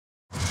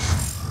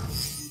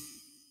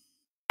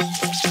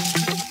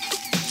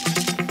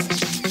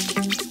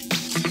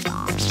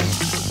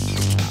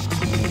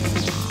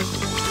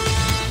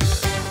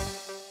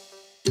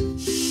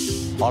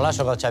Hola,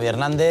 sóc el Xavi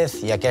Hernández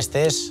i aquest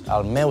és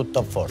el meu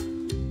top 4.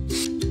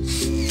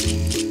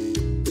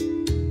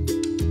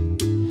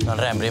 Doncs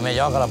res, en primer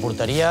lloc, a la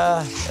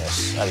porteria, és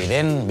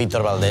evident,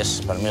 Víctor Valdés,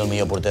 per mi el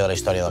millor porter de la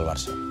història del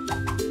Barça.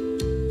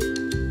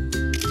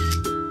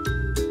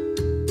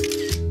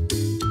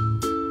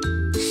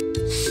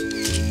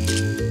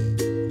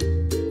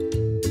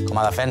 Com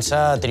a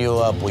defensa,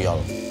 trio a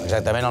Puyol,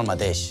 exactament el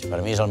mateix.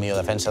 Per mi és el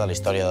millor defensa de la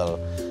història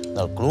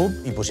del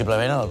club i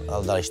possiblement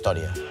el de la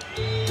història.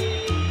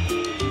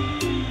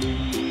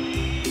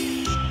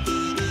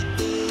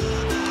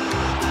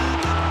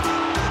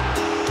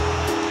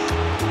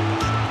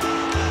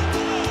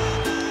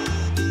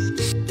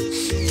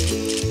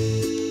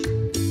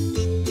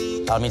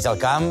 Al mig del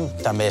camp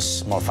també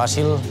és molt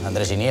fàcil,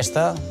 Andrés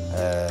Iniesta,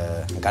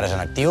 encara és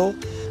en actiu,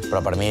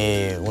 però per mi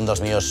un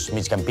dels millors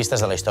migcampistes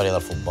de la història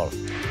del futbol.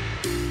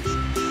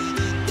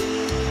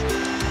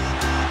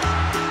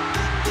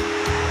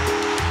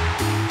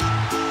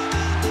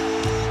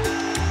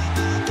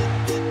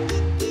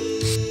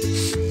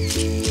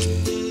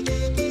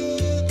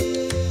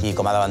 I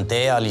com a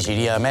davanter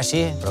elegiria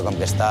Messi, però com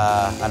que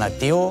està en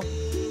actiu,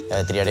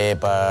 triaré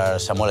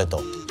per Samuel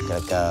Eto'o.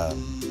 Crec que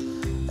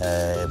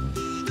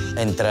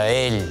entre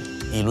ell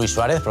i Luis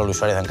Suárez, però Luis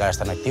Suárez encara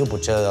està en actiu,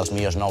 potser dels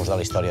millors nous de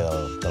la història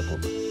del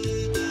club.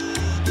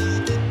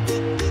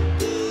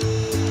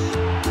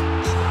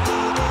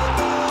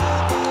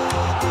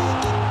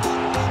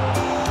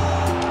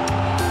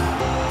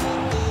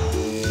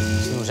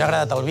 Si us ha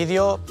agradat el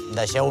vídeo,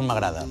 deixeu un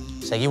m'agrada.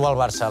 Seguiu el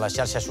Barça a les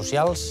xarxes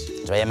socials.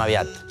 Ens veiem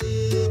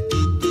aviat.